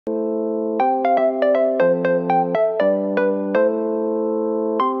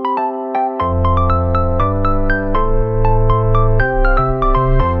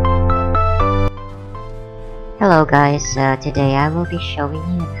Hello guys, today I will be showing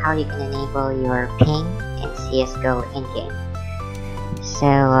you how you can enable your ping in CSGO in-game.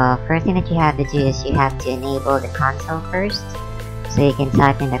 So first thing that you have to do is you have to enable the console first, so you can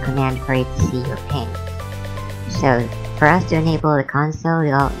type in the command for it to see your ping. So for us to enable the console,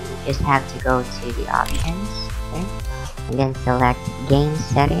 you just have to go to the options, okay? And then select game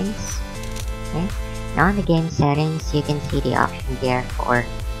settings. Okay? Now on the game settings, you can see the option there for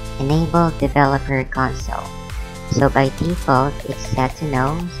enable developer console. So by default it's set to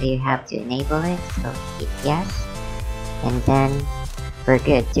no, so you have to enable it, so hit yes, and then we're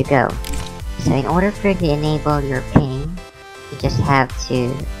good to go. So in order for you to enable your ping, you just have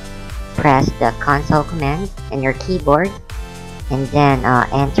to press the console command in your keyboard and then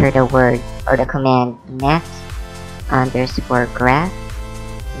enter the word or the command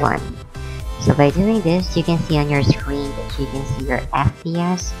net_graph1. So by doing this, you can see on your screen that you can see your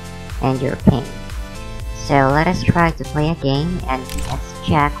FPS and your ping. So let us try to play a game and let's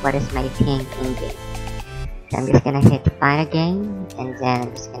check what is my ping in game. So I'm just gonna hit find a game and then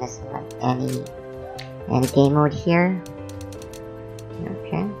I'm just gonna select any game mode here.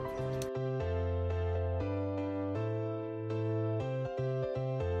 Okay.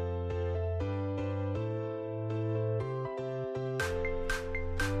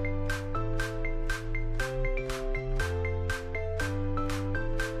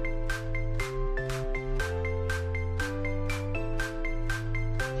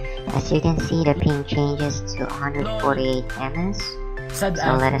 As you can see, the ping changes to 148 ms. So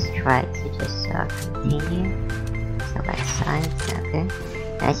let us try to just continue. Select sides, okay.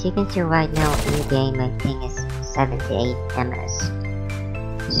 As you can see right now in game, my ping is 78 ms.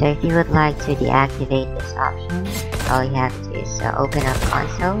 So if you would like to deactivate this option, all you have to do is open up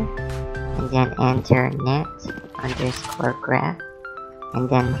console and then enter net_graph and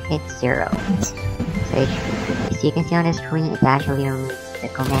then hit 0. So as you can see on the screen, it actually removes the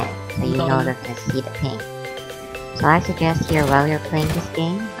command, so you no longer can see the ping. So I suggest here while you're playing this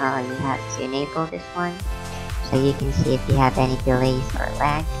game, you have to enable this one, so you can see if you have any delays or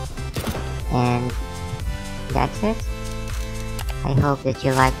lag. And that's it. I hope that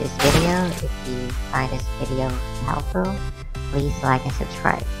you like this video. If you find this video helpful, please like and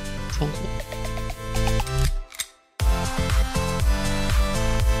subscribe. Thank you.